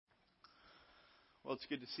Well, it's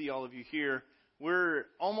good to see all of you here. We're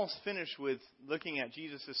almost finished with looking at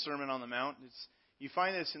Jesus' Sermon on the Mount. You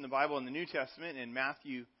find this in the Bible in the New Testament in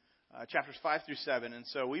Matthew chapters 5 through 7. And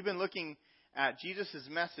so we've been looking at Jesus'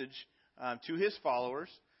 message to his followers.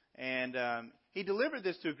 And he delivered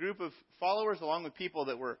this to a group of followers along with people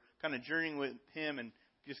that were kind of journeying with him and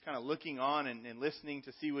just kind of looking on and listening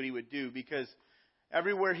to see what he would do. Because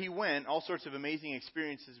everywhere he went, all sorts of amazing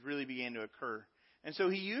experiences really began to occur. And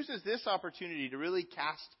so he uses this opportunity to really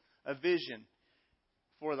cast a vision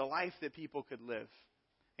for the life that people could live.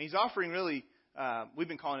 And he's offering really, we've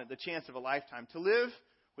been calling it the chance of a lifetime, to live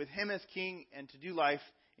with him as king and to do life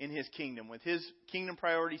in his kingdom, with his kingdom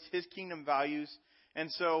priorities, his kingdom values.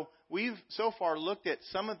 And so we've so far looked at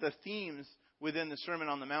some of the themes within the Sermon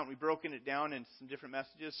on the Mount. We've broken it down into some different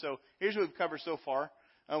messages. So here's what we've covered so far.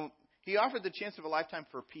 He offered the chance of a lifetime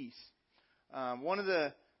for peace. One of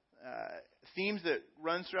the themes that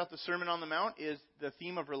runs throughout the Sermon on the Mount is the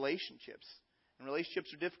theme of relationships. And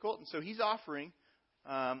relationships are difficult, and so he's offering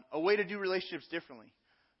a way to do relationships differently.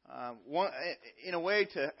 In a way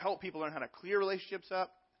to help people learn how to clear relationships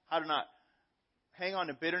up, how to not hang on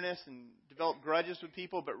to bitterness and develop grudges with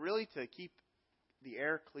people, but really to keep the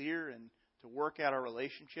air clear and to work out our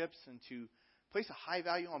relationships and to place a high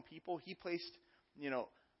value on people. He placed,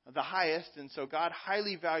 the highest, and so God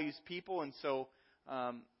highly values people, and so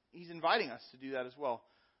he's inviting us to do that as well.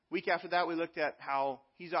 Week after that, we looked at how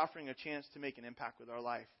he's offering a chance to make an impact with our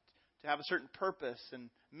life, to have a certain purpose and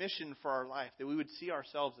mission for our life, that we would see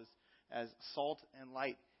ourselves as salt and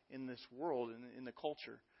light in this world and in the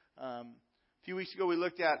culture. A few weeks ago, we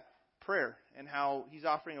looked at prayer and how he's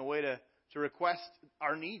offering a way to request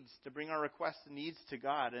our needs, to bring our requests and needs to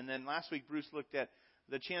God. And then last week, Bruce looked at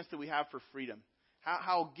the chance that we have for freedom,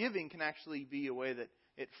 how giving can actually be a way that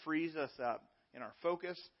it frees us up in our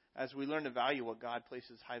focus as we learn to value what God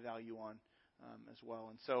places high value on as well.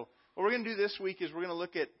 And so what we're going to do this week is we're going to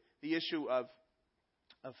look at the issue of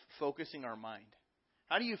focusing our mind.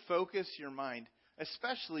 How do you focus your mind,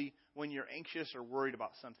 especially when you're anxious or worried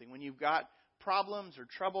about something? When you've got problems or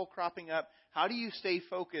trouble cropping up, how do you stay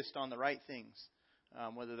focused on the right things?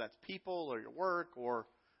 Whether that's people or your work or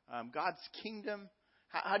God's kingdom.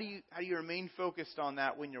 How do you remain focused on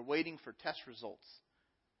that when you're waiting for test results?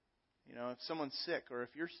 If someone's sick or if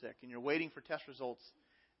you're sick and you're waiting for test results,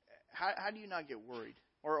 how do you not get worried?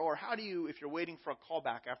 Or how do you, if you're waiting for a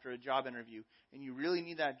callback after a job interview and you really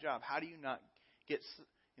need that job, how do you not get,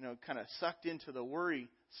 kind of sucked into the worry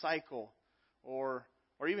cycle? Or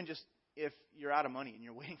even just if you're out of money and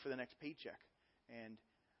you're waiting for the next paycheck. And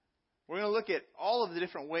we're going to look at all of the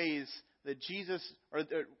different ways that Jesus,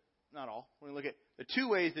 not all, we're going to look at the two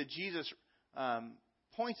ways that Jesus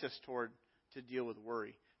points us toward to deal with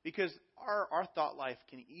worry. Because our thought life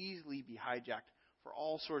can easily be hijacked for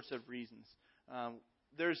all sorts of reasons.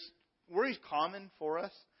 Worry's common for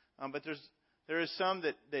us, but there is some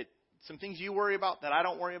that some things you worry about that I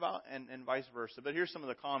don't worry about, and vice versa. But here's some of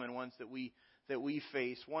the common ones that we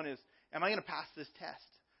face. One is, am I going to pass this test?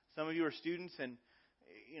 Some of you are students, and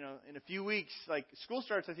in a few weeks, like school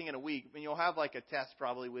starts, I think in a week, and you'll have like a test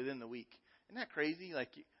probably within the week. Isn't that crazy? Like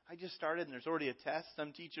I just started, and there's already a test.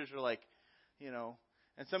 Some teachers are like,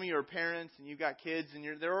 and some of you are parents and you've got kids and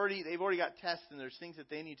they've already got tests and there's things that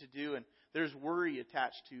they need to do and there's worry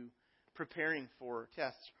attached to preparing for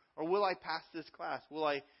tests. Or will I pass this class? Will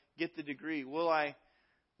I get the degree? Will I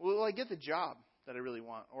get the job that I really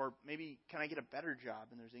want? Or maybe can I get a better job?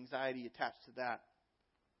 And there's anxiety attached to that.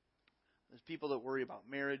 There's people that worry about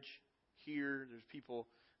marriage here. There's people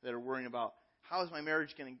that are worrying about how is my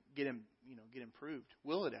marriage going to get improved?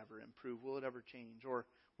 Will it ever improve? Will it ever change? Or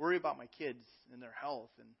worry about my kids and their health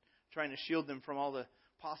and trying to shield them from all the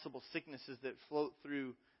possible sicknesses that float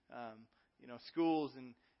through, schools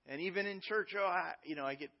and even in church.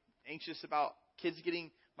 I get anxious about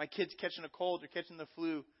my kids catching a cold or catching the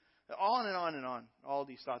flu. On and on and on. All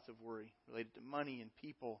these thoughts of worry related to money and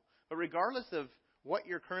people. But regardless of what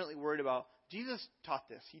you're currently worried about, Jesus taught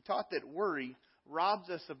this. He taught that worry robs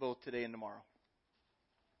us of both today and tomorrow.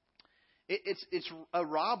 It's a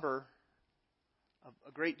robber of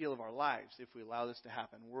a great deal of our lives if we allow this to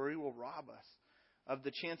happen. Worry will rob us of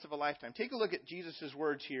the chance of a lifetime. Take a look at Jesus'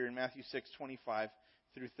 words here in Matthew 6:25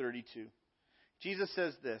 through 32. Jesus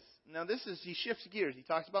says this. Now he shifts gears. He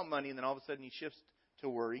talks about money and then all of a sudden he shifts to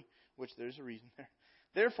worry, which there's a reason there.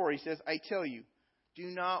 Therefore, he says, I tell you, do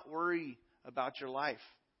not worry about your life,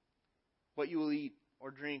 what you will eat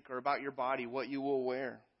or drink, or about your body, what you will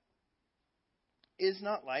wear. Is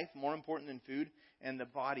not life more important than food, and the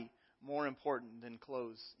body more important than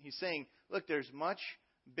clothes? He's saying, look, there's much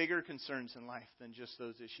bigger concerns in life than just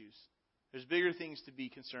those issues. There's bigger things to be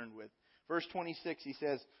concerned with. Verse 26, he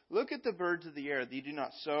says, "Look at the birds of the air. They do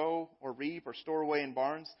not sow or reap or store away in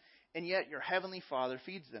barns, and yet your heavenly Father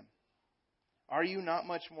feeds them. Are you not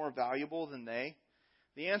much more valuable than they?"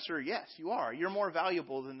 The answer, yes, you are. You're more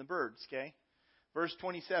valuable than the birds, okay? Verse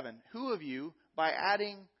 27, who of you, by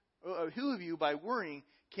worrying,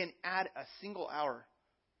 can add a single hour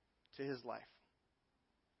to his life?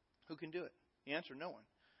 Who can do it? The answer, no one.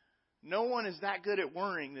 No one is that good at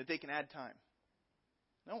worrying that they can add time.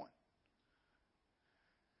 No one.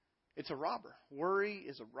 It's a robber. Worry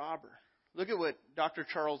is a robber. Look at what Dr.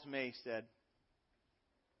 Charles May said.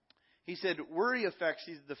 He said, worry affects,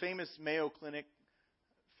 he's the famous Mayo Clinic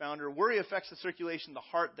founder, worry affects the circulation, the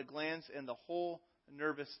heart, the glands, and the whole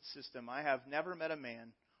nervous system. I have never met a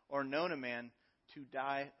man or known a man to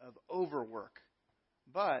die of overwork,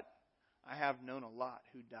 but I have known a lot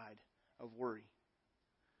who died of worry.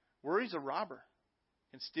 Worry's a robber.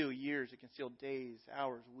 It can steal years. It can steal days,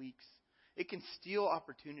 hours, weeks. It can steal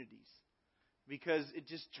opportunities because it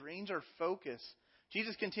just drains our focus.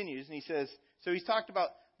 Jesus continues and he says, so he's talked about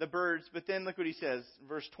the birds, but then look what he says.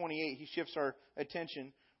 Verse 28, he shifts our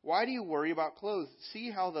attention. Why do you worry about clothes? See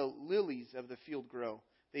how the lilies of the field grow.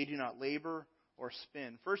 They do not labor or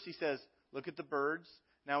spin. First he says, look at the birds.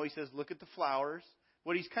 Now he says, look at the flowers.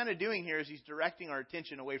 What he's kind of doing here is he's directing our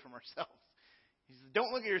attention away from ourselves. He says,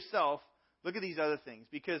 don't look at yourself. Look at these other things.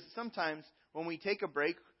 Because sometimes when we take a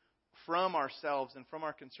break from ourselves and from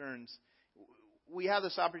our concerns, we have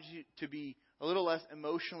this opportunity to be a little less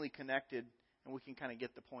emotionally connected, and we can kind of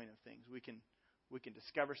get the point of things. We can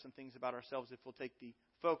discover some things about ourselves if we'll take the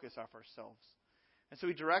focus off ourselves. And so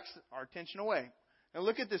he directs our attention away. Now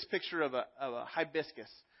look at this picture of a hibiscus.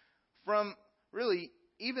 From really,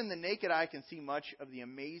 even the naked eye can see much of the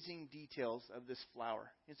amazing details of this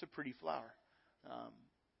flower. It's a pretty flower.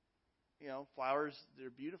 Flowers, they're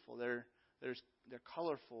beautiful. They're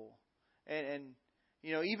colorful. And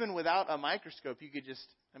even without a microscope, you could just,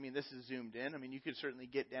 this is zoomed in. You could certainly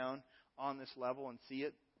get down on this level and see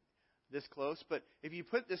it this close. But if you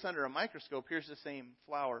put this under a microscope, here's the same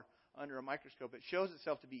flower under a microscope. It shows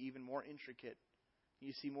itself to be even more intricate.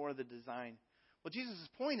 You see more of the design. Well, Jesus'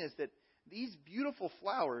 point is that these beautiful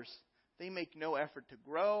flowers, they make no effort to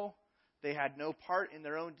grow. They had no part in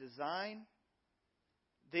their own design.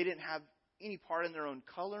 They didn't have any part in their own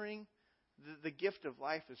coloring. The gift of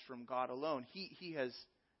life is from God alone. He has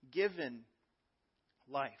given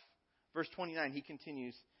life. Verse 29, he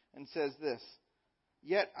continues and says this,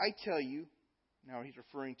 "Yet I tell you," now he's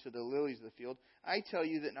referring to the lilies of the field, "I tell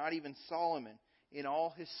you that not even Solomon in all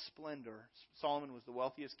his splendor," Solomon was the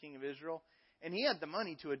wealthiest king of Israel, and he had the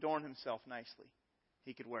money to adorn himself nicely.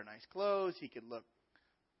 He could wear nice clothes. He could look,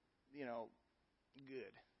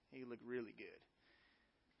 good. He could look really good.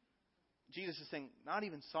 Jesus is saying, not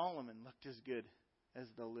even Solomon looked as good as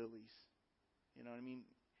the lilies. You know what I mean?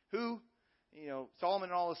 Solomon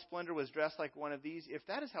in all his splendor was dressed like one of these. If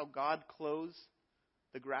that is how God clothes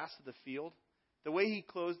the grass of the field, the way he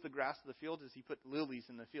clothes the grass of the field is he put lilies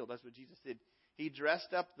in the field. That's what Jesus did. He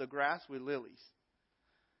dressed up the grass with lilies.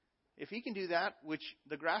 If he can do that, which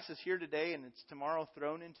the grass is here today and it's tomorrow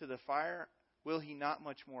thrown into the fire, will he not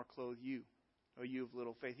much more clothe you, O you of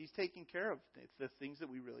little faith? He's taking care of the things that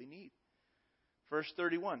we really need. Verse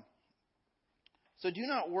 31. So do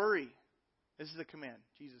not worry. This is a command.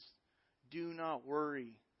 Jesus, do not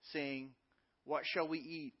worry, saying, what shall we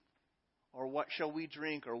eat? Or what shall we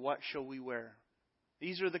drink? Or what shall we wear?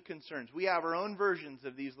 These are the concerns. We have our own versions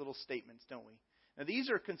of these little statements, don't we? Now these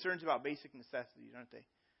are concerns about basic necessities, aren't they?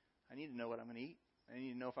 I need to know what I'm going to eat. I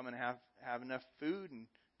need to know if I'm going to have enough food and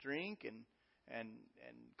drink and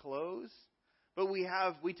clothes. But we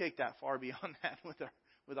take that far beyond that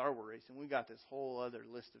with our worries, and we got this whole other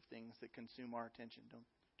list of things that consume our attention,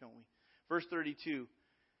 don't we? Verse 32,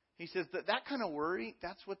 he says that kind of worry,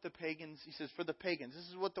 that's what the pagans, he says, for the pagans, this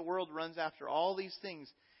is what the world runs after, all these things,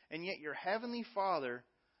 and yet your heavenly Father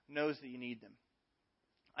knows that you need them.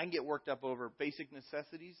 I can get worked up over basic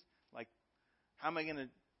necessities, like how am I going to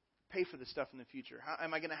pay for this stuff in the future? How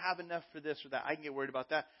am I going to have enough for this or that? I can get worried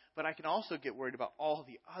about that, but I can also get worried about all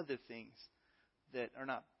the other things that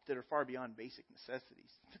are far beyond basic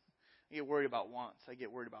necessities. I get worried about wants. I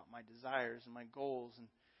get worried about my desires and my goals,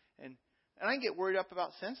 and I get worried up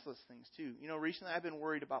about senseless things too. Recently I've been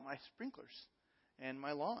worried about my sprinklers and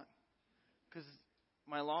my lawn, because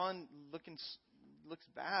my lawn looks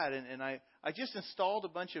bad, and I just installed a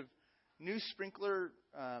bunch of new sprinkler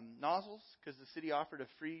nozzles because the city offered a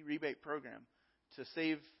free rebate program to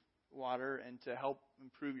save water and to help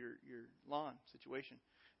improve your lawn situation.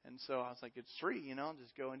 And so I was like, it's free, I'll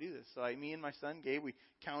just go and do this. So me and my son, Gabe, we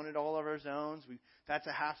counted all of our zones. That's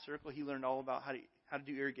a half circle. He learned all about how to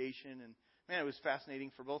do irrigation. And, man, it was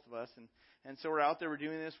fascinating for both of us. And so we're out there, we're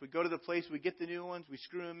doing this. We go to the place, we get the new ones, we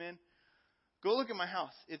screw them in. Go look at my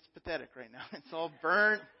house. It's pathetic right now. It's all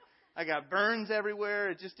burnt. I got burns everywhere.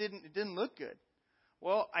 It didn't look good.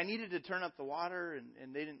 Well, I needed to turn up the water,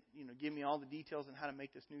 and they didn't, give me all the details on how to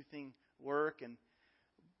make this new thing work.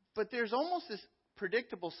 But there's almost this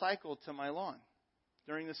predictable cycle to my lawn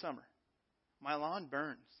during the summer. My lawn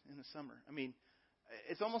burns in the summer. I mean,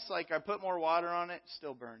 it's almost like I put more water on it,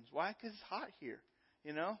 still burns. Why? Because it's hot here,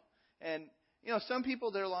 And, some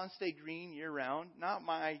people, their lawns stay green year round. Not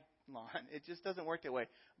my lawn. It just doesn't work that way.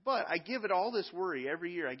 But I give it all this worry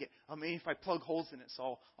every year. I get, maybe if I plug holes in it,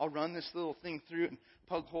 so I'll run this little thing through and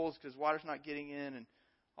plug holes because water's not getting in. And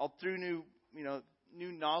I'll throw new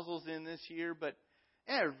nozzles in this year. But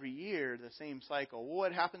every year, the same cycle. Well,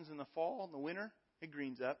 what happens in the fall, in the winter? It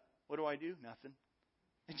greens up. What do I do? Nothing.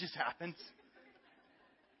 It just happens.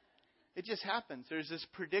 It just happens. There's this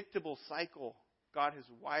predictable cycle God has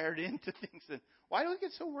wired into things. And why do we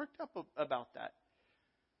get so worked up about that?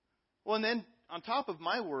 Well, and then on top of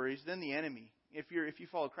my worries, then the enemy. If you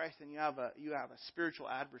follow Christ, then you have a spiritual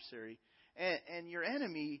adversary. And your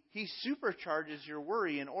enemy, he supercharges your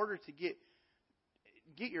worry in order to get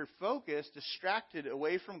your focus distracted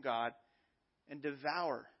away from God and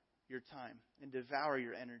devour your time and devour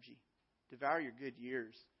your energy, devour your good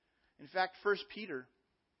years. In fact, 1 Peter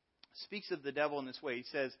speaks of the devil in this way. He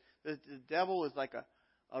says that the devil is like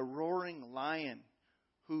a roaring lion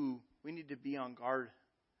who we need to be on guard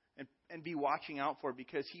and be watching out for,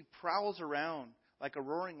 because he prowls around like a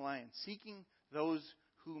roaring lion, seeking those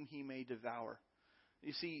whom he may devour.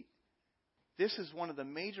 You see, this is one of the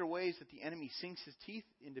major ways that the enemy sinks his teeth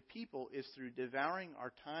into people, is through devouring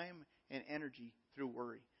our time and energy through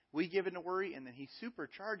worry. We give in to worry, and then he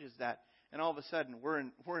supercharges that, and all of a sudden we're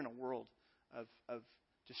in a world of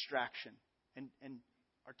distraction, and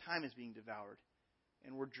our time is being devoured,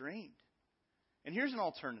 and we're drained. And here's an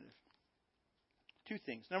alternative. Two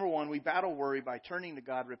things. Number one, we battle worry by turning to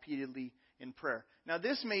God repeatedly in prayer. Now,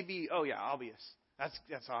 this may be, obvious.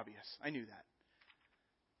 That's obvious. I knew that.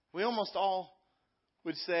 We almost all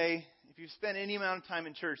would say, if you've spent any amount of time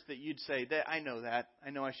in church, that you'd say, that I know that.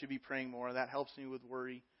 I know I should be praying more. That helps me with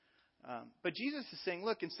worry. But Jesus is saying,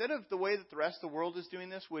 look, instead of the way that the rest of the world is doing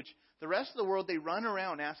this, which the rest of the world, they run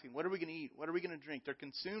around asking, what are we going to eat? What are we going to drink? They're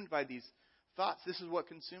consumed by these thoughts. This is what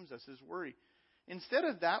consumes us, is worry. Instead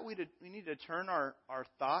of that, we need to turn our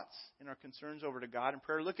thoughts and our concerns over to God in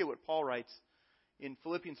prayer. Look at what Paul writes in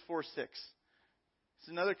Philippians 4:6. It's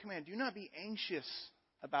another command. Do not be anxious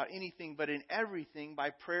about anything, but in everything, by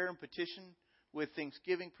prayer and petition, with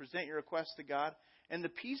thanksgiving, present your requests to God. And the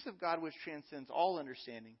peace of God, which transcends all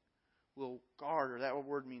understanding, will guard, or that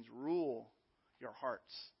word means rule, your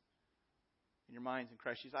hearts and your minds in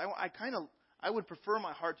Christ Jesus. I would prefer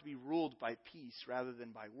my heart to be ruled by peace rather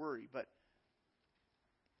than by worry, but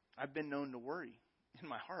I've been known to worry in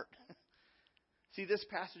my heart. See, this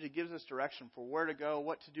passage, it gives us direction for where to go,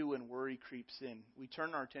 what to do when worry creeps in. We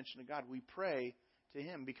turn our attention to God. We pray to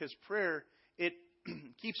Him, because prayer, it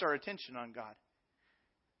keeps our attention on God.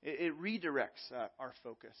 It redirects our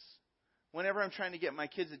focus. Whenever I'm trying to get my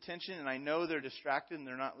kids' attention and I know they're distracted and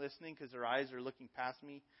they're not listening because their eyes are looking past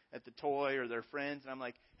me at the toy or their friends, and I'm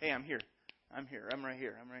like, hey, I'm here. I'm here. I'm right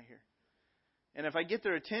here. I'm right here. And if I get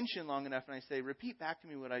their attention long enough and I say, repeat back to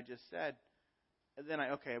me what I just said, then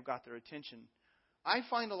I've got their attention. I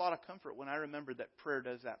find a lot of comfort when I remember that prayer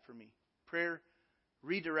does that for me. Prayer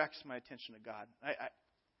redirects my attention to God.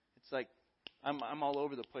 It's like I'm all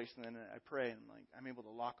over the place, and then I pray, and I'm able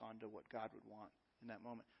to lock on to what God would want in that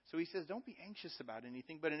moment. So he says, don't be anxious about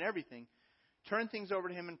anything, but in everything, turn things over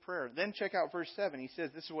to Him in prayer. Then check out verse 7. He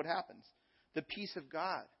says, this is what happens. The peace of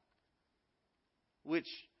God, which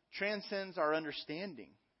transcends our understanding.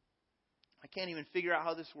 I can't even figure out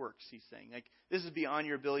how this works, he's saying. This is beyond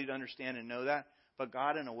your ability to understand and know that. But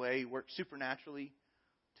God, in a way, works supernaturally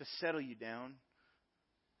to settle you down,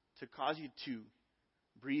 to cause you to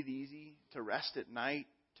breathe easy, to rest at night,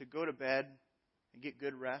 to go to bed and get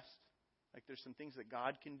good rest. There's some things that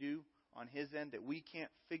God can do on His end that we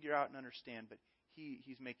can't figure out and understand, but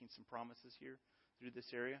He's making some promises here through this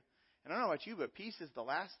area. And I don't know about you, but peace is the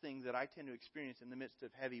last thing that I tend to experience in the midst of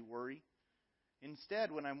heavy worry.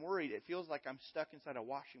 Instead, when I'm worried, it feels like I'm stuck inside a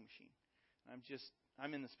washing machine.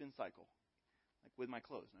 I'm in the spin cycle, with my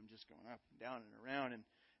clothes. And I'm just going up and down and around. And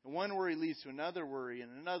one worry leads to another worry,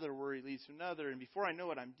 and another worry leads to another. And before I know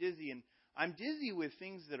it, I'm dizzy. And I'm dizzy with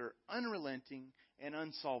things that are unrelenting and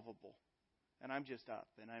unsolvable. And I'm just up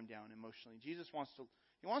and I'm down emotionally. Jesus wants to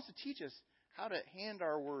He wants to teach us how to hand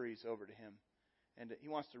our worries over to Him. And He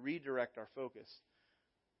wants to redirect our focus.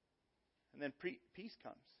 And then peace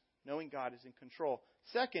comes, knowing God is in control.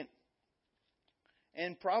 Second,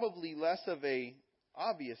 and probably less of a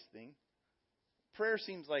obvious thing, prayer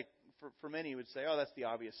seems like, for many would say, oh, that's the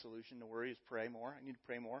obvious solution to worry is pray more. I need to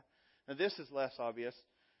pray more. Now this is less obvious.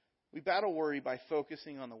 We battle worry by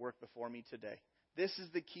focusing on the work before me today. This is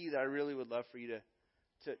the key that I really would love for you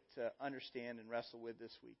to understand and wrestle with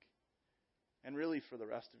this week. And really for the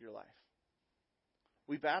rest of your life.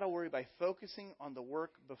 We battle worry by focusing on the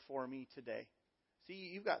work before me today.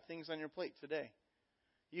 See, you've got things on your plate today.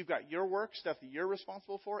 You've got your work, stuff that you're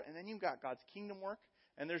responsible for, and then you've got God's kingdom work.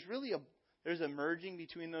 And there's really there's a merging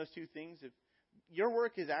between those two things. If your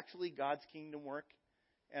work is actually God's kingdom work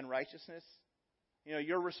and righteousness,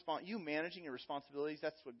 you managing your responsibilities,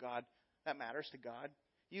 that matters to God.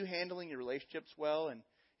 You handling your relationships well, and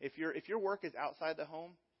if your work is outside the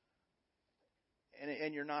home,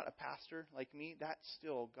 and you're not a pastor like me, that's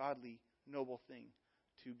still a godly, noble thing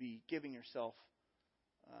to be giving yourself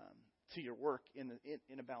to your work in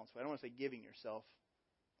a balanced way. I don't want to say giving yourself.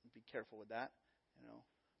 Be careful with that,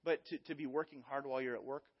 But to be working hard while you're at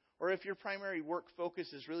work, or if your primary work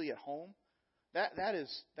focus is really at home, that's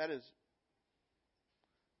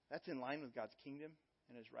in line with God's kingdom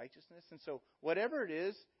and His righteousness. And so, whatever it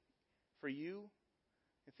is for you,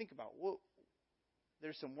 think about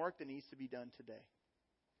there's some work that needs to be done today.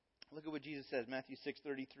 Look at what Jesus says, Matthew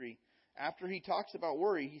 6:33. After He talks about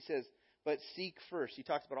worry, He says, but seek first. He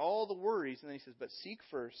talks about all the worries, and then He says, but seek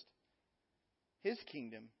first His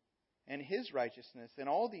kingdom and His righteousness, and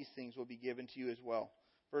all these things will be given to you as well.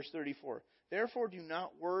 Verse 34. Therefore do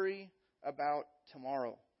not worry about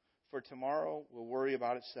tomorrow, for tomorrow will worry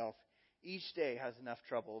about itself. Each day has enough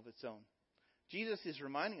trouble of its own. Jesus is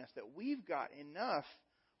reminding us that we've got enough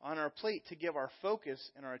on our plate to give our focus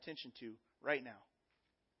and our attention to right now,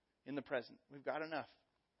 in the present. We've got enough.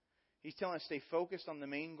 He's telling us to stay focused on the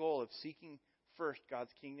main goal of seeking first God's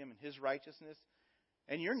kingdom and His righteousness.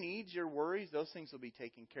 And your needs, your worries, those things will be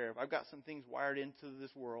taken care of. I've got some things wired into this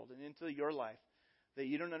world and into your life that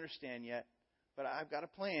you don't understand yet. But I've got a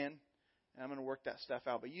plan, and I'm going to work that stuff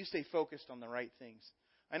out. But you stay focused on the right things.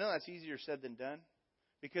 I know that's easier said than done,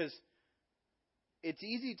 because it's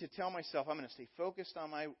easy to tell myself I'm going to stay focused on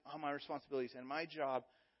my responsibilities and my job.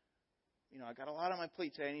 I got a lot on my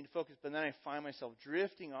plate today. I need to focus. But then I find myself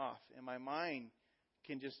drifting off, and my mind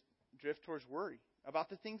can just drift towards worry about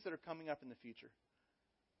the things that are coming up in the future,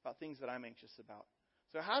 about things that I'm anxious about.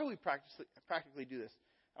 So how do we practically do this?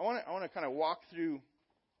 I want to kind of walk through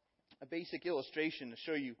a basic illustration to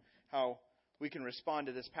show you how we can respond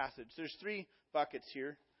to this passage. There's 3 buckets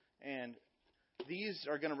here, and these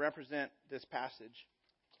are going to represent this passage.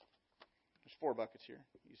 There's 4 buckets here,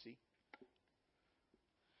 you see.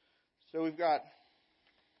 So we've got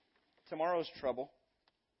tomorrow's trouble.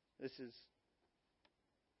 This is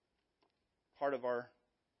part of our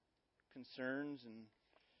concerns. And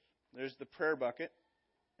there's the prayer bucket.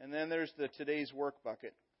 And then there's the today's work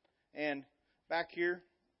bucket. And back here,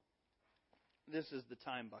 this is the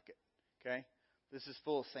time bucket. Okay? This is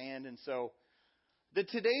full of sand. And so the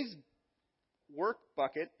today's work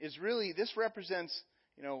bucket is really, this represents,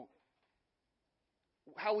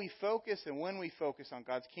 how we focus and when we focus on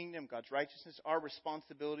God's kingdom, God's righteousness, our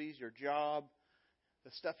responsibilities, your job,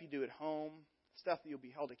 the stuff you do at home, stuff that you'll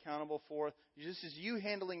be held accountable for. This is you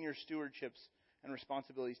handling your stewardships and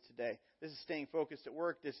responsibilities today. This is staying focused at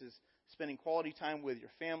work. This is spending quality time with your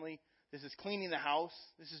family. This is cleaning the house.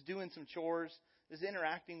 This is doing some chores. This is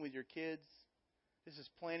interacting with your kids. This is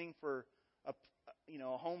planning for a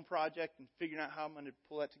home project and figuring out how I'm going to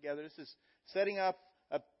pull that together. This is setting up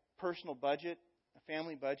a personal budget, a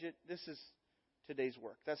family budget. This is today's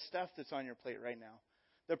work. That's stuff that's on your plate right now.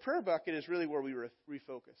 The prayer bucket is really where we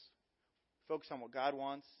refocus. Focus on what God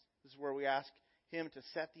wants. This is where we ask Him to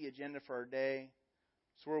set the agenda for our day.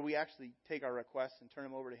 It's where we actually take our requests and turn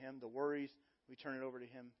them over to Him. The worries, we turn it over to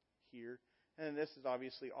Him here. And then this is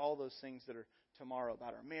obviously all those things that are tomorrow,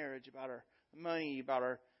 about our marriage, about our money, about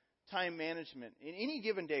our time management. In any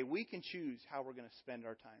given day, we can choose how we're going to spend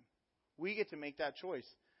our time. We get to make that choice.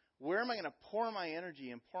 Where am I going to pour my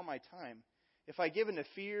energy and pour my time? If I give into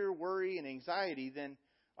fear, worry, and anxiety, then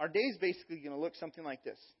our day is basically going to look something like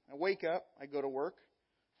this. I wake up, I go to work,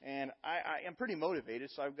 and I am pretty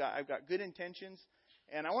motivated. So I've got good intentions,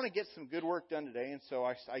 and I want to get some good work done today. And so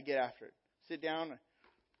I get after it. Sit down,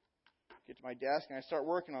 get to my desk, and I start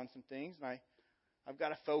working on some things. And I've got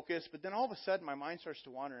to focus. But then all of a sudden, my mind starts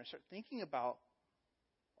to wander. And I start thinking about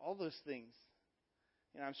all those things.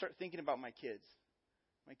 I start thinking about my kids.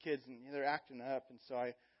 And they're acting up. And so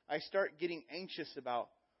I start getting anxious about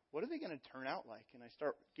what are they going to turn out like, and I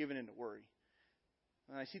start giving into worry.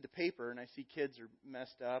 And I see the paper, and I see kids are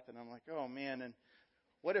messed up, and I'm like, oh man, and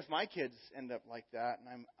what if my kids end up like that?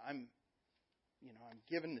 And I'm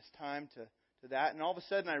giving this time to that, and all of a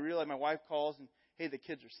sudden I realize my wife calls, and hey, the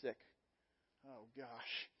kids are sick. Oh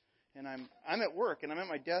gosh. And I'm at work, and I'm at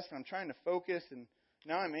my desk, and I'm trying to focus, and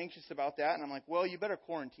now I'm anxious about that, and I'm like, well, you better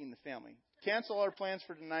quarantine the family. Cancel our plans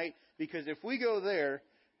for tonight, because if we go there,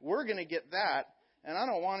 we're going to get that, and I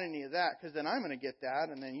don't want any of that, because then I'm going to get that,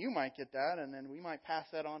 and then you might get that, and then we might pass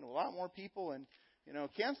that on to a lot more people, and,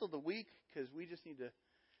 cancel the week, because we just need to,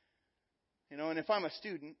 and if I'm a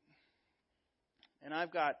student, and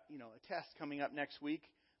I've got, a test coming up next week,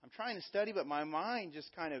 I'm trying to study, but my mind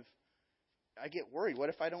just kind of, I get worried. What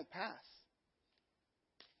if I don't pass?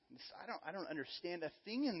 I don't understand a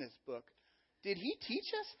thing in this book. Did he teach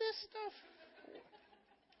us this stuff?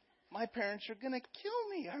 My parents are going to kill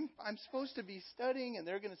me. I'm supposed to be studying, and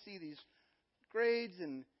they're going to see these grades,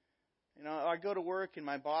 and I go to work, and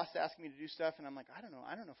my boss asks me to do stuff, and I'm like, I don't know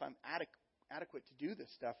if I'm adequate to do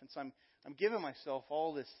this stuff, and so I'm giving myself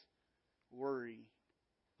all this worry.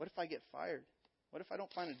 What if I get fired? What if I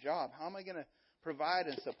don't find a job? How am I going to provide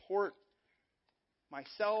and support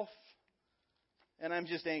myself? And I'm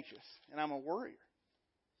just anxious, and I'm a worrier,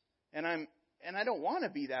 and I don't want to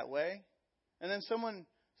be that way. And then someone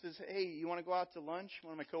says, "Hey, you want to go out to lunch?"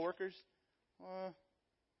 One of my coworkers.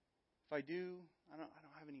 If I do, I don't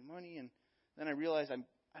have any money, and then I realize I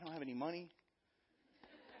don't have any money.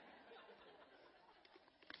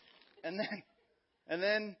 And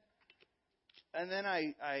then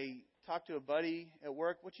I talk to a buddy at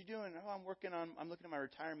work. What you doing? Oh, I'm looking at my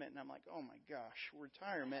retirement, and I'm like, oh my gosh,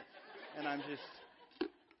 retirement. And I'm just,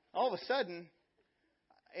 all of a sudden,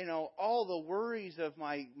 all the worries of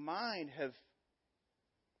my mind have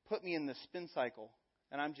put me in the spin cycle.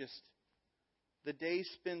 And the day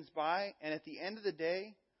spins by, and at the end of the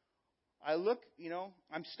day, I look,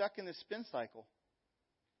 I'm stuck in this spin cycle.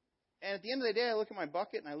 And at the end of the day, I look at my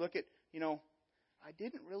bucket, and I look at, I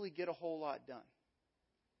didn't really get a whole lot done.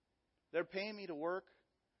 They're paying me to work.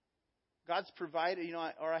 God's provided,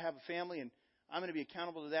 or I have a family, and I'm going to be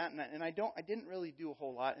accountable to that. And I didn't really do a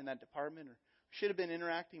whole lot in that department, or should have been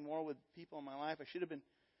interacting more with people in my life. I should have been,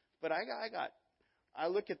 but I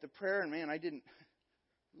look at the prayer, and man, I didn't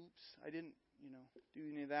do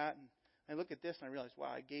any of that. And I look at this, and I realize,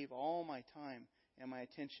 wow, I gave all my time and my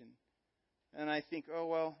attention. And I think, oh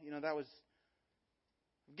well, I've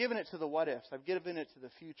given it to the what ifs. I've given it to the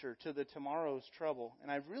future, to the tomorrow's trouble.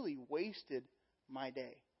 And I've really wasted my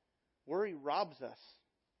day. Worry robs us.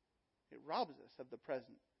 It robs us of the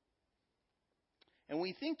present. And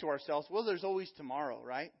we think to ourselves, well, there's always tomorrow,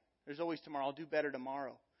 right? There's always tomorrow. I'll do better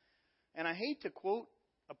tomorrow. And I hate to quote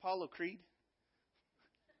Apollo Creed.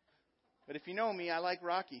 But if you know me, I like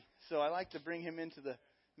Rocky. So I like to bring him into the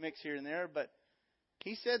mix here and there. But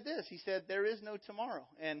he said this. He said, there is no tomorrow.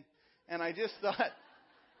 And I just thought...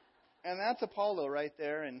 And that's Apollo right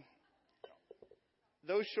there. And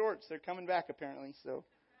those shorts, they're coming back apparently. So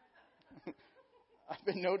I've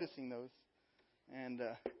been noticing those. And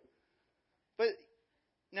but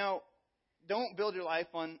now, don't build your life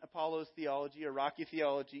on Apollo's theology or Rocky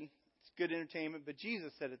theology. It's good entertainment. But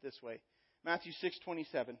Jesus said it this way. Matthew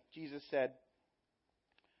 6:27. Jesus said,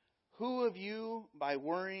 "Who of you, by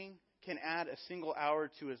worrying, can add a single hour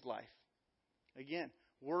to his life?" Again,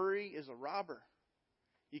 worry is a robber.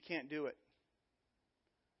 You can't do it.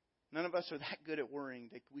 None of us are that good at worrying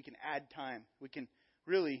that we can add time. We can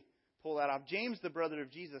really pull that off. James, the brother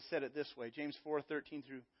of Jesus, said it this way. James 4:13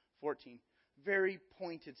 through 14. Very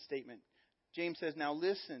pointed statement. James says, now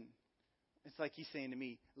listen. It's like he's saying to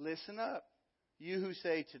me, listen up. You who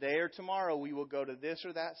say today or tomorrow we will go to this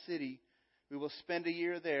or that city. We will spend a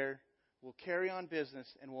year there. We'll carry on business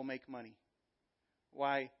and we'll make money.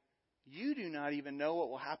 Why? You do not even know what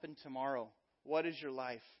will happen tomorrow. What is your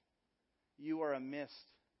life? You are a mist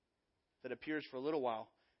that appears for a little while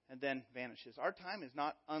and then vanishes. Our time is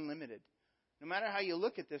not unlimited. No matter how you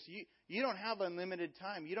look at this, you don't have unlimited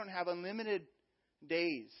time. You don't have unlimited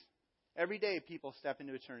days. Every day people step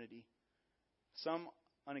into eternity. Some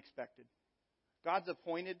unexpected. God's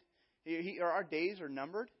appointed. Our days are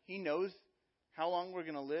numbered. He knows how long we're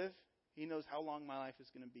going to live. He knows how long my life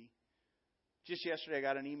is going to be. Just yesterday I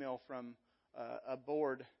got an email from a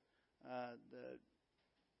board, the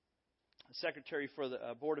secretary for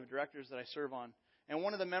the board of directors that I serve on, and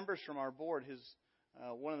one of the members from our board, his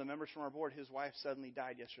wife suddenly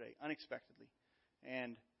died yesterday, unexpectedly,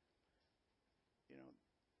 and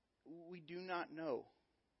we do not know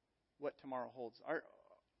what tomorrow holds.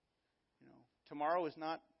 Tomorrow is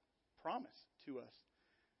not promised to us,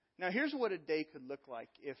 Now, here's what a day could look like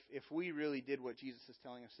if we really did what Jesus is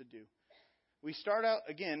telling us to do. We start out,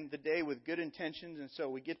 again, the day with good intentions, and so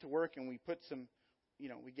we get to work and we put some,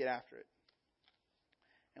 we get after it.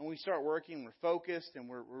 And we start working, we're focused, and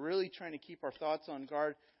we're really trying to keep our thoughts on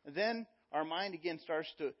guard. And then our mind again starts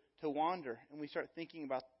to wander, and we start thinking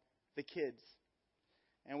about the kids.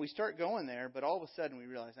 And we start going there, but all of a sudden we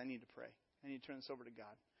realize, I need to pray. I need to turn this over to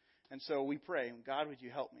God. And so we pray, God, would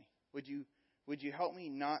you help me? Would you help me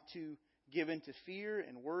not to give in to fear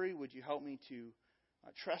and worry? Would you help me to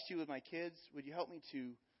trust you with my kids? Would you help me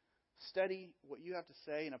to study what you have to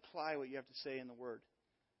say and apply what you have to say in the Word?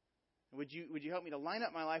 Would you help me to line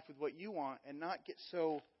up my life with what you want and not get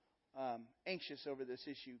so anxious over this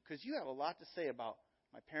issue? Because you have a lot to say about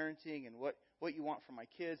my parenting and what you want from my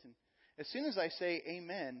kids. And as soon as I say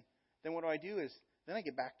amen, then what do is then I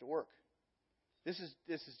get back to work. This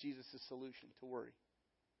is Jesus' solution to worry.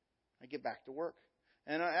 I get back to work.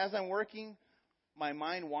 And as I'm working, my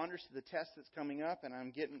mind wanders to the test that's coming up, and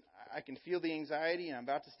I can feel the anxiety, and I'm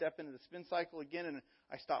about to step into the spin cycle again, and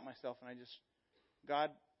I stop myself, and God,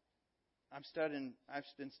 I've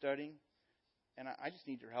been studying, and I just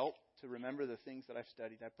need your help to remember the things that I've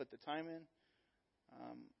studied. I put the time in.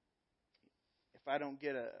 If I don't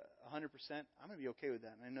get 100%, I'm going to be okay with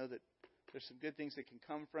that. And I know that there's some good things that can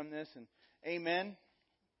come from this. And amen.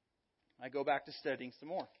 I go back to studying some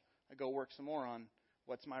more. I go work some more on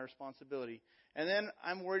what's my responsibility. And then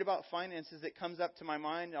I'm worried about finances. It comes up to my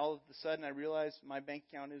mind. All of a sudden I realize my bank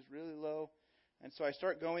account is really low. And so I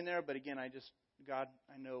start going there. But again, God,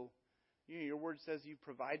 I know your word says you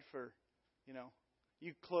provide for,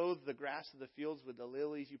 you clothe the grass of the fields with the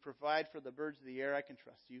lilies. You provide for the birds of the air. I can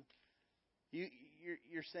trust you.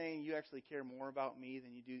 You're saying you actually care more about me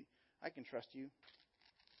than you do. I can trust you.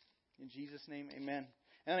 In Jesus' name, amen.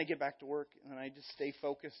 And then I get back to work, and I just stay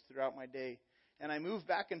focused throughout my day. And I move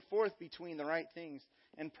back and forth between the right things.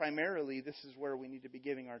 And primarily, this is where we need to be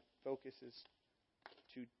giving our focuses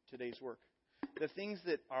to today's work. The things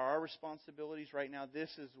that are our responsibilities right now, this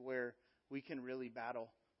is where we can really battle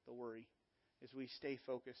the worry, as we stay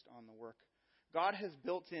focused on the work. God has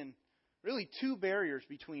built in really two barriers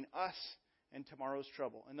between us and tomorrow's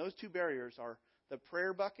trouble. And those two barriers are the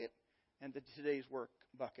prayer bucket and the today's work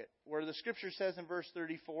bucket. Where the scripture says in verse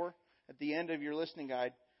 34, at the end of your listening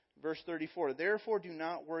guide, verse 34, therefore do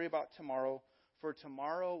not worry about tomorrow, for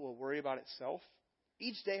tomorrow will worry about itself.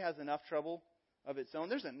 Each day has enough trouble of its own.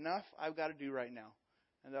 There's enough I've got to do right now,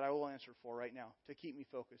 and that I will answer for right now to keep me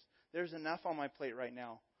focused. There's enough on my plate right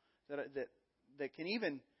now that can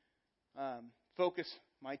even focus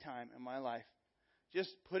my time and my life.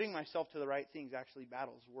 Just putting myself to the right things actually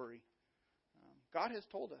battles worry. God has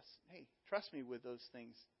told us, hey, trust me with those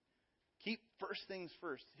things. Keep first things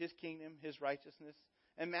first, His kingdom, His righteousness.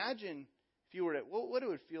 Imagine if you were what it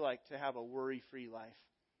would feel like to have a worry-free life.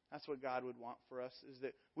 That's what God would want for us, is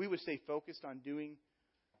that we would stay focused on doing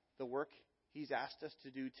the work He's asked us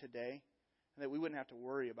to do today, and that we wouldn't have to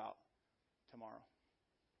worry about tomorrow.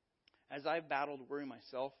 As I've battled worry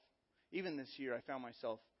myself, even this year, I found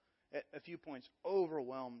myself at a few points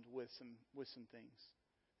overwhelmed with some things,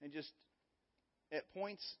 and just at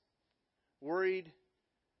points worried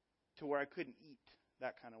to where I couldn't eat.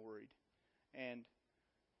 That kind of worried. And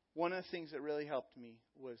one of the things that really helped me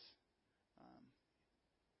was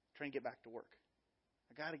trying to get back to work.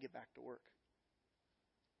 I got to get back to work,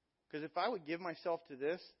 because if I would give myself to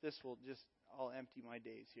this will I'll empty my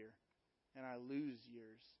days here, and I lose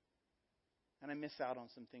years, and I miss out on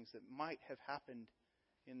some things that might have happened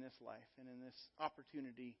in this life and in this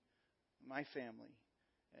opportunity, my family.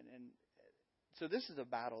 And so this is a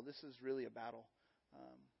battle. This is really a battle.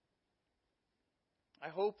 I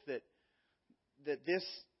hope that this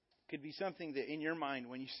could be something that in your mind,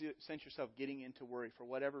 when you sense yourself getting into worry, for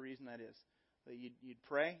whatever reason that is, that you'd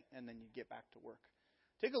pray and then you'd get back to work.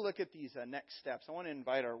 Take a look at these next steps. I want to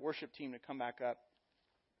invite our worship team to come back up.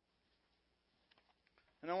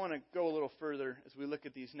 And I want to go a little further as we look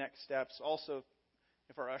at these next steps. Also,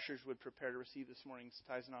 if our ushers would prepare to receive this morning's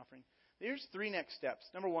tithes and offering. Here's 3 next steps.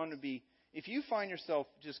 Number 1 would be, if you find yourself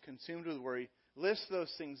just consumed with worry, list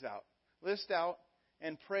those things out. List out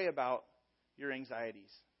and pray about your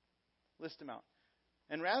anxieties. List them out.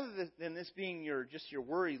 And rather than this being just your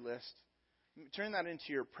worry list, turn that into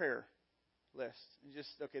your prayer list. And just,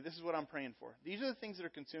 okay, this is what I'm praying for. These are the things that are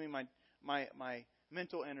consuming my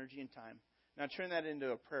mental energy and time. Now turn that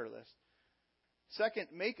into a prayer list. Second,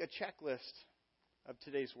 make a checklist of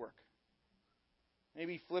today's work.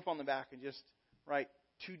 Maybe flip on the back and just write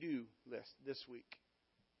to-do list this week.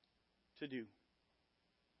 To do.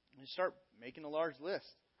 And start making a large list.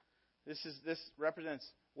 This represents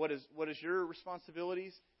What is your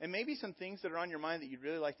responsibilities? And maybe some things that are on your mind that you'd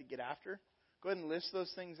really like to get after. Go ahead and list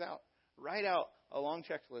those things out. Write out a long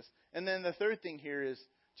checklist. And then the third thing here is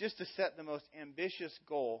just to set the most ambitious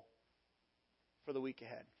goal for the week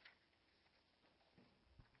ahead.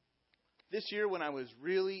 This year, when I was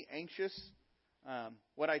really anxious,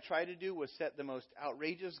 what I tried to do was set the most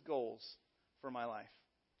outrageous goals for my life.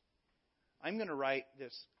 I'm going to write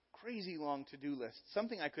this crazy long to-do list,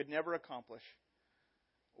 something I could never accomplish.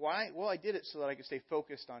 Why? Well, I did it so that I could stay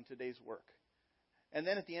focused on today's work. And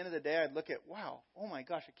then at the end of the day, I'd look at, wow, oh my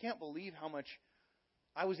gosh, I can't believe how much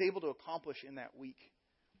I was able to accomplish in that week.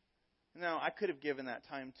 Now, I could have given that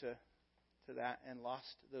time to that and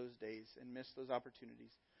lost those days and missed those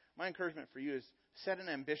opportunities. My encouragement for you is set an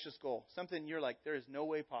ambitious goal, something you're like, there is no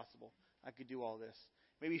way possible I could do all this.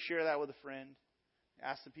 Maybe share that with a friend.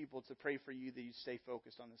 Ask the people to pray for you that you stay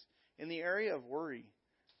focused on this. In the area of worry,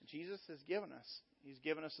 Jesus has given us. He's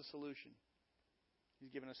given us a solution. He's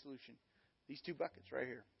given us a solution. These two buckets right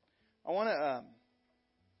here. I want to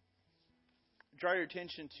draw your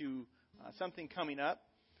attention to something coming up.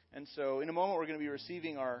 And so in a moment, we're going to be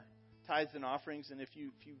receiving our tithes and offerings. And if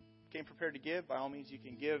you came prepared to give, by all means, you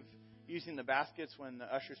can give using the baskets when the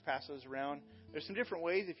ushers pass those around. There's some different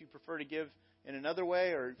ways if you prefer to give in another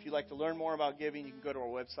way, or if you'd like to learn more about giving, you can go to our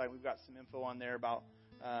website. We've got some info on there about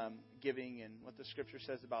giving and what the Scripture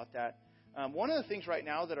says about that. One of the things right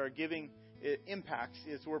now that our giving impacts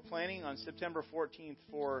is we're planning on September 14th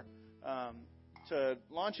to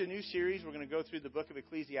launch a new series. We're going to go through the book of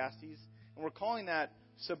Ecclesiastes, and we're calling that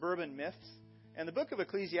Suburban Myths. And the book of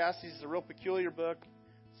Ecclesiastes is a real peculiar book.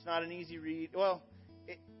 It's not an easy read. Well,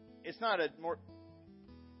 it's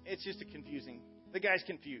just a confusing. The guy's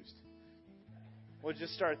confused. We'll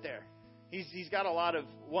just start there. He's got a lot of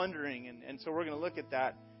wondering, and so we're going to look at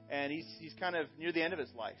that. And he's kind of near the end of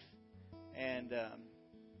his life, and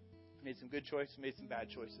made some good choices, made some bad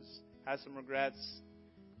choices, has some regrets.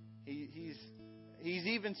 He's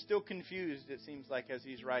even still confused, it seems like, as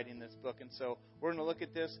he's writing this book. And so we're going to look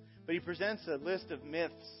at this. But he presents a list of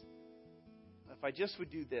myths. If I just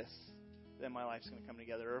would do this, then my life's going to come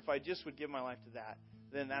together. Or if I just would give my life to that,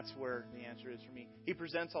 then that's where the answer is for me. He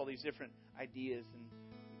presents all these different ideas, and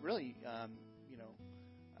really,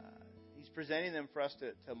 he's presenting them for us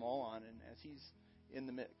to mull on, and as he's in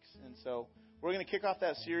the mix. And so we're going to kick off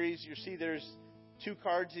that series. You see there's 2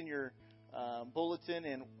 cards in your bulletin,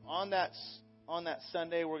 and on that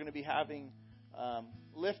Sunday, we're going to be having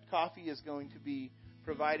Lift Coffee is going to be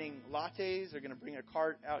providing lattes. They're going to bring a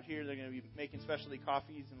cart out here. They're going to be making specialty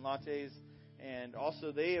coffees and lattes. And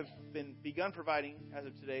also, they have begun providing, as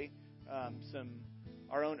of today,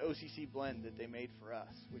 our own OCC blend that they made for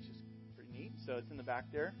us, which is pretty neat. So it's in the back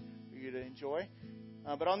there for you to enjoy.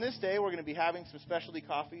 But on this day, we're going to be having some specialty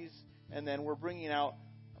coffees, and then we're bringing out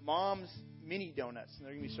Mom's Mini Donuts, and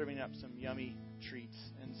they're going to be serving up some yummy treats.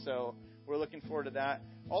 And so we're looking forward to that.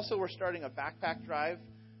 Also, we're starting a backpack drive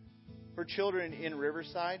for children in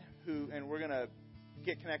Riverside, and we're going to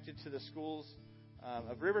get connected to the schools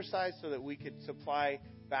of Riverside so that we could supply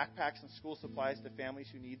backpacks and school supplies to families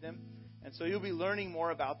who need them. And so you'll be learning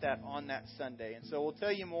more about that on that Sunday. And so we'll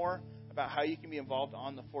tell you more about how you can be involved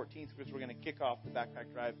on the 14th, because we're going to kick off the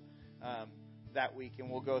backpack drive that week,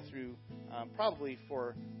 and we'll go through probably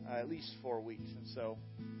for at least 4 weeks. And so,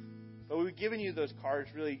 but we've given you those cards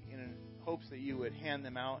really in hopes that you would hand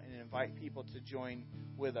them out and invite people to join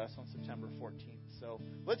with us on September 14th. So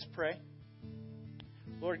let's pray.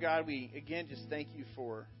 Lord God, we again just thank you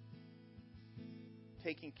for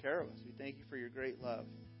taking care of us. We thank you for your great love.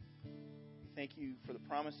 We thank you for the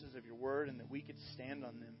promises of your word, and that we could stand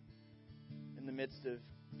on them in the midst of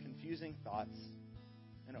confusing thoughts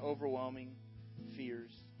and overwhelming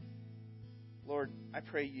fears. Lord, I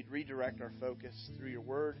pray you'd redirect our focus through your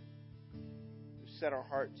word. We set our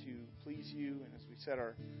heart to please you, and as we set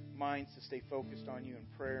our minds to stay focused on you in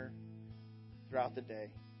prayer throughout the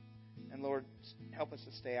day. And Lord, help us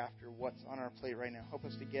to stay after what's on our plate right now. Help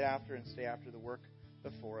us to get after and stay after the work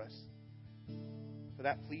before us. For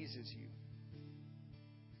that pleases you.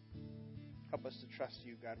 Help us to trust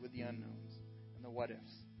you, God, with the unknowns and the what-ifs.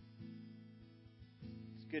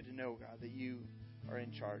 It's good to know, God, that you are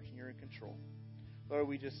in charge and you're in control. Lord,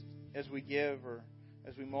 we just, as we give or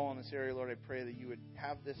as we mull in this area, Lord, I pray that you would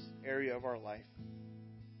have this area of our life,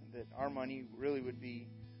 and that our money really would be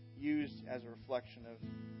used as a reflection of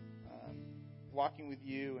walking with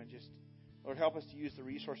you, and just, Lord, help us to use the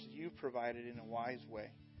resources you've provided in a wise way.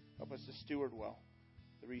 Help us to steward well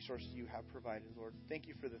the resources you have provided, Lord. Thank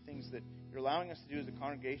you for the things that you're allowing us to do as a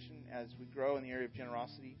congregation as we grow in the area of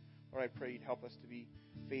generosity. Lord, I pray you'd help us to be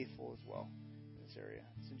faithful as well in this area.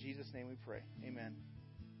 It's in Jesus' name we pray. Amen.